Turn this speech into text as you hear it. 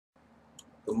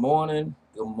Good morning,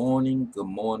 good morning, good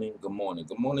morning, good morning.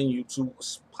 Good morning, YouTube.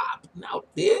 What's popping out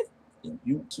there in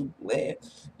YouTube land?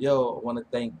 Yo, I want to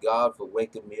thank God for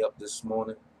waking me up this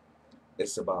morning.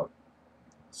 It's about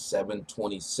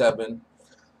 7:27.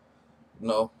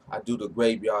 I do the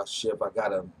graveyard shift. I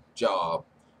got a job,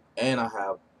 and I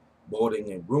have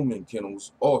boarding and grooming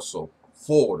kennels also,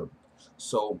 for them.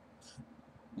 So,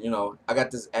 I got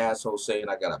this asshole saying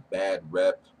I got a bad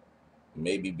rep.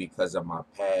 Maybe because of my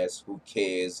past. Who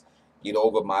cares? Get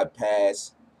over my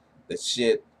past. The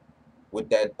shit with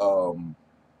that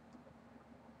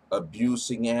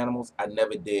abusing animals, I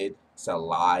never did. It's a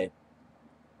lie.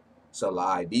 It's a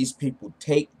lie. These people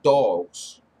take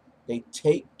dogs. They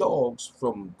take dogs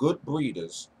from good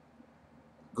breeders,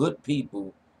 good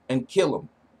people, and kill them.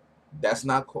 That's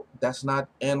not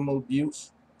animal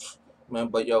abuse, man.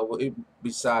 But yo,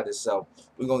 beside itself,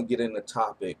 we're gonna get in the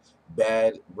topic: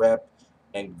 bad rep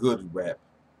and good rep.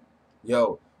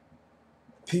 Yo,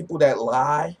 people that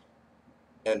lie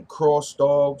and cross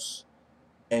dogs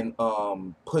and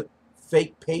put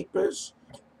fake papers,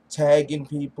 tagging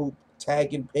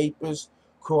papers,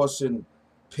 crossing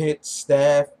pit,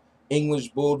 staff, English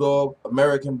bulldog,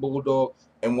 American bulldog,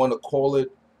 and want to call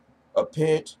it a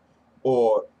pit,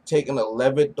 or taking a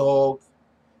leopard dog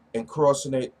and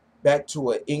crossing it back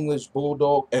to an English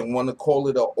bulldog and want to call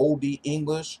it a OD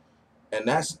English, and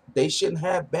they shouldn't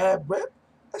have bad rep.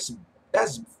 That's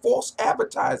that's false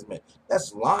advertisement.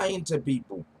 That's lying to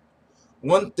people.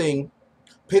 One thing,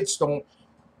 pits don't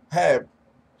have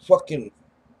fucking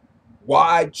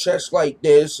wide chest like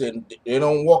this, and they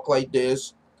don't walk like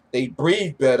this. They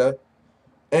breathe better.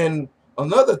 And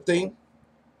another thing,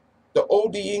 the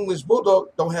OD English Bulldog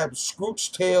don't have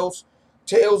scrooch tails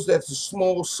that's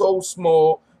small, so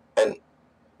small, and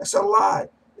that's a lie.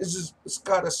 It's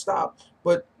gotta stop.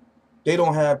 But they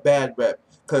don't have bad rep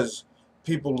because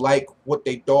people like what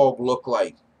they dog look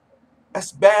like.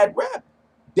 That's bad rep.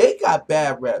 They got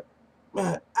bad rep.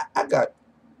 Man,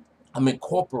 I'm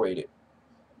incorporated.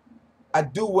 I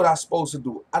do what I'm supposed to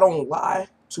do. I don't lie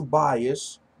to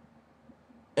buyers.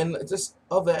 And this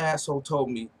other asshole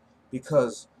told me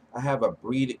because I have a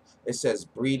breeding, it says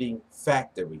breeding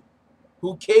factory.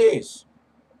 Who cares?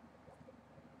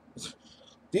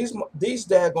 These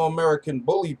daggone American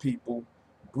bully people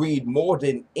breed more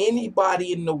than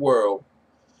anybody in the world.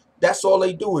 That's all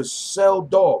they do is sell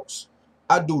dogs.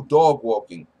 I do dog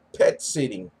walking, pet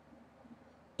sitting,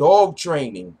 dog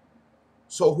training.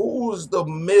 So who's the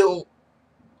mill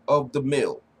of the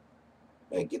mill?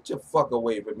 Man, get your fuck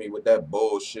away from me with that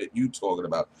bullshit you talking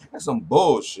about. That's some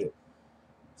bullshit.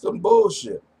 Some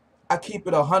bullshit. I keep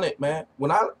it 100, man.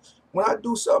 When I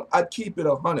do something, I keep it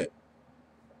 100.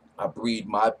 I breed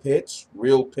my pits,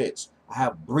 real pits. I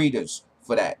have breeders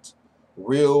for that.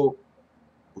 Real,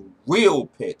 real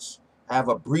pits. I have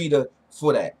a breeder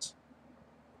for that.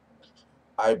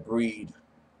 I breed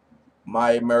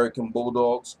my American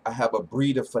Bulldogs. I have a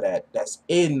breeder for that. That's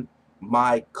in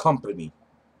my company.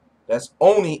 That's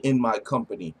only in my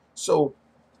company. So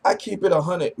I keep it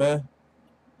 100, man.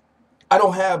 I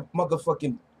don't have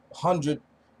motherfucking hundred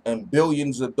and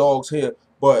billions of dogs here,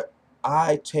 but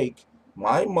I take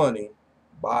my money,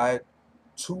 buy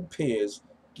two pairs,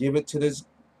 give it to this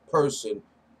person,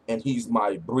 and he's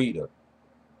my breeder.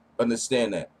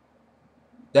 Understand that?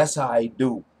 That's how I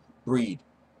do breed.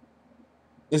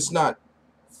 It's not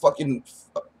fucking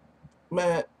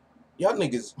man. Y'all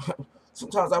niggas.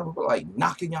 Sometimes I be like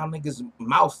knocking y'all niggas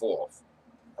mouth off.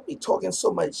 I be talking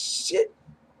so much shit.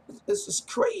 This is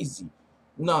crazy.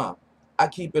 Nah, I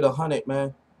keep it 100,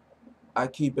 man. I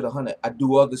keep it 100. I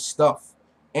do other stuff,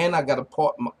 and I got a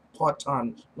part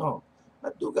time. No, I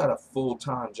do got a full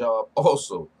time job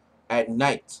also at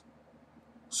night.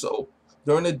 So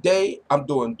during the day, I'm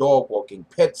doing dog walking,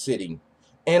 pet sitting,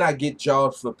 and I get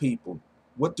jobs for people.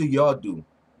 What do y'all do,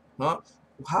 huh?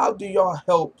 How do y'all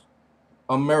help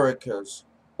Americans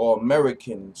or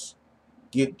Americans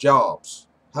get jobs?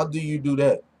 How do you do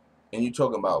that? And you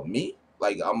talking about me?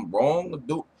 Like I'm wrong to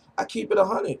do? I keep it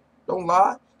 100. Don't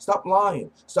lie. Stop lying.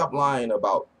 Stop lying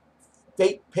about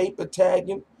fake paper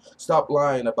tagging. Stop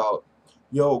lying about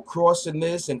crossing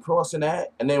this and crossing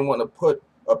that, and then want to put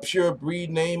a pure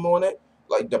breed name on it.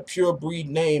 Like the pure breed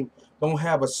name don't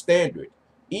have a standard.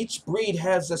 Each breed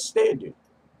has a standard.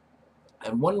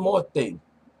 And one more thing,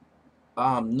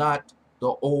 I'm not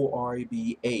the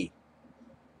ORBA.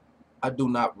 I do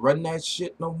not run that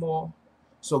shit no more.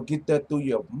 So get that through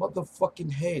your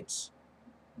motherfucking heads.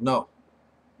 No,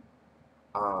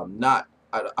 I'm not.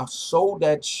 I sold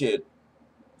that shit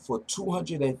for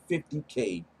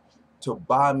 250K to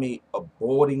buy me a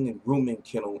boarding and grooming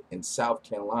kennel in South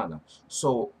Carolina.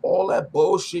 So all that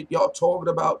bullshit y'all talking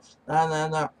about,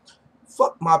 nah.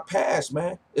 Fuck my past,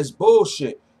 man. It's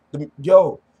bullshit.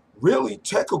 Yo, really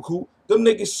technical, them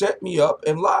niggas set me up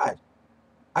and lied.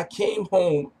 I came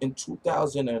home in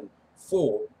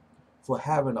 2004 for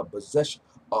having a possession,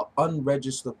 a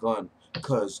unregistered gun,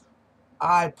 because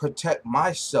I protect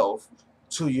myself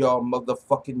to y'all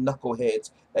motherfucking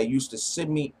knuckleheads that used to send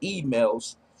me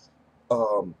emails,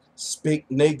 speak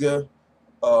nigger,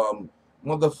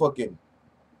 motherfucking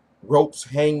ropes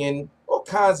hanging, all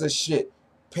kinds of shit.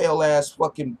 Pale ass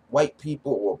fucking white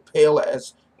people or pale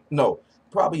ass, no,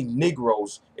 probably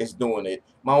Negroes is doing it.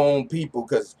 My own people,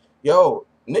 because, yo,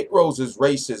 Negroes is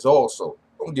racist also.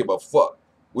 Don't give a fuck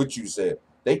what you said.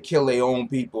 They kill their own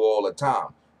people all the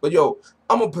time. But, yo,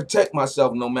 I'm going to protect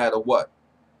myself no matter what.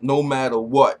 No matter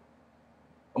what.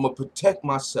 I'm going to protect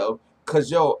myself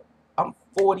because, yo, I'm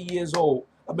 40 years old.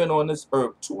 I've been on this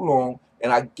earth too long,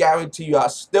 and I guarantee you I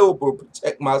still will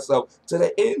protect myself to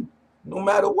the end, no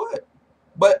matter what.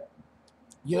 But,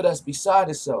 yo, that's beside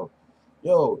itself.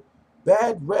 Yo,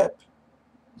 bad rep.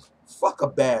 Fuck a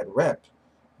bad rep.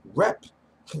 Rep.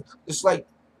 It's like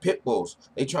pit bulls.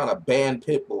 They trying to ban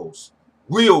pit bulls.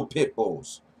 Real pit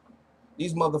bulls.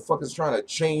 These motherfuckers trying to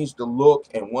change the look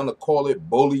and want to call it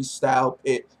bully style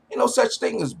pit. Ain't no such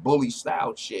thing as bully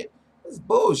style shit. It's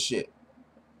bullshit.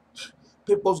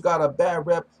 Pitbulls got a bad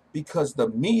rep because the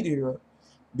media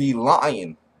be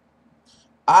lying.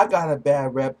 I got a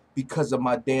bad rep because of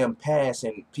my damn past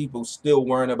and people still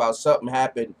worrying about something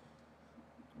happened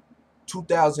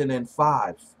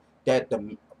 2005 that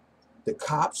the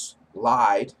cops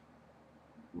lied,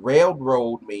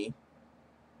 railroaded me,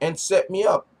 and set me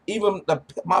up. Even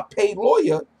my paid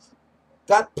lawyer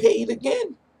got paid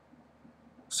again.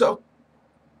 So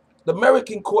the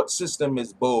American court system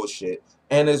is bullshit,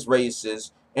 and it's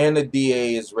racist, and the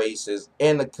DA is racist,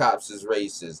 and the cops is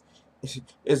racist.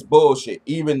 It's bullshit.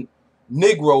 Even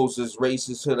Negroes is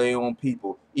racist to their own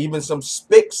people. Even some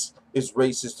Spics is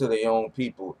racist to their own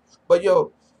people. But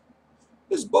yo,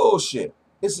 it's bullshit.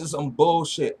 This is some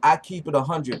bullshit. I keep it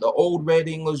 100. The Old Red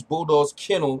English Bulldogs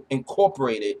Kennel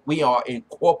Incorporated. We are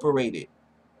incorporated.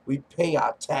 We pay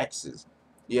our taxes.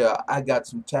 Yeah, I got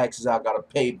some taxes I gotta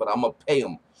pay, but I'm gonna pay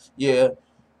them. Yeah,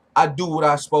 I do what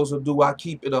I'm supposed to do. I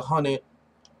keep it 100.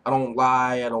 I don't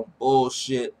lie. I don't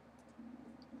bullshit.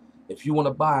 If you want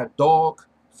to buy a dog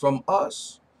from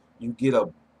us, you get a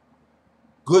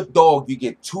good dog. You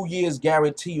get 2 years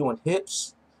guarantee on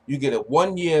hips. You get a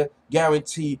 1 year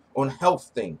guarantee on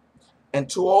health thing. And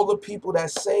to all the people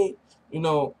that say, you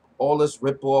know, all this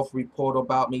rip-off report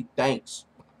about me, thanks.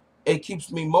 It keeps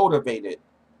me motivated.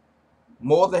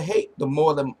 More the hate, the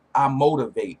more I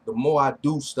motivate. The more I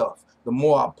do stuff, the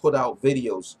more I put out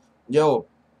videos. Yo,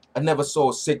 I never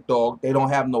saw a sick dog. They don't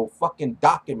have no fucking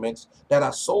documents that I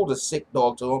sold a sick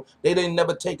dog to them. They didn't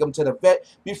never take them to the vet.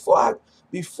 Before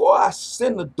I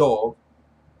send the dog,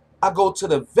 I go to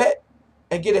the vet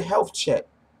and get a health check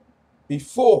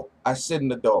before I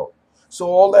send the dog. So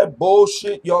all that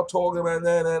bullshit y'all talking about,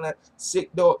 that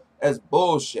sick dog, that's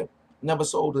bullshit. Never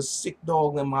sold a sick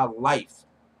dog in my life.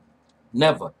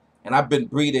 Never. And I've been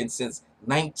breeding since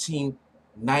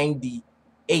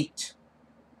 1998.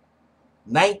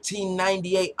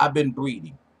 1998, I've been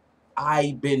breeding.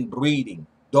 I've been breeding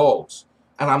dogs.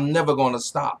 And I'm never going to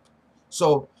stop.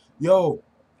 So, yo,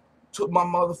 to my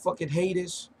motherfucking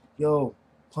haters, yo,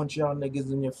 punch y'all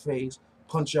niggas in your face.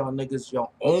 Punch y'all niggas your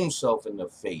own self in the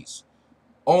face.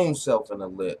 Own self in the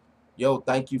lip. Yo,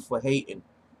 thank you for hating.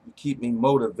 You keep me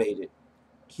motivated.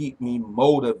 Keep me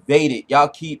motivated. Y'all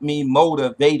keep me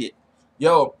motivated.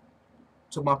 Yo,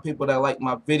 to my people that like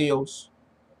my videos,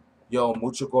 yo,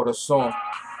 mucho corazón.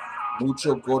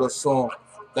 Mucho corazón.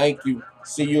 Thank you.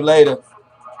 See you later.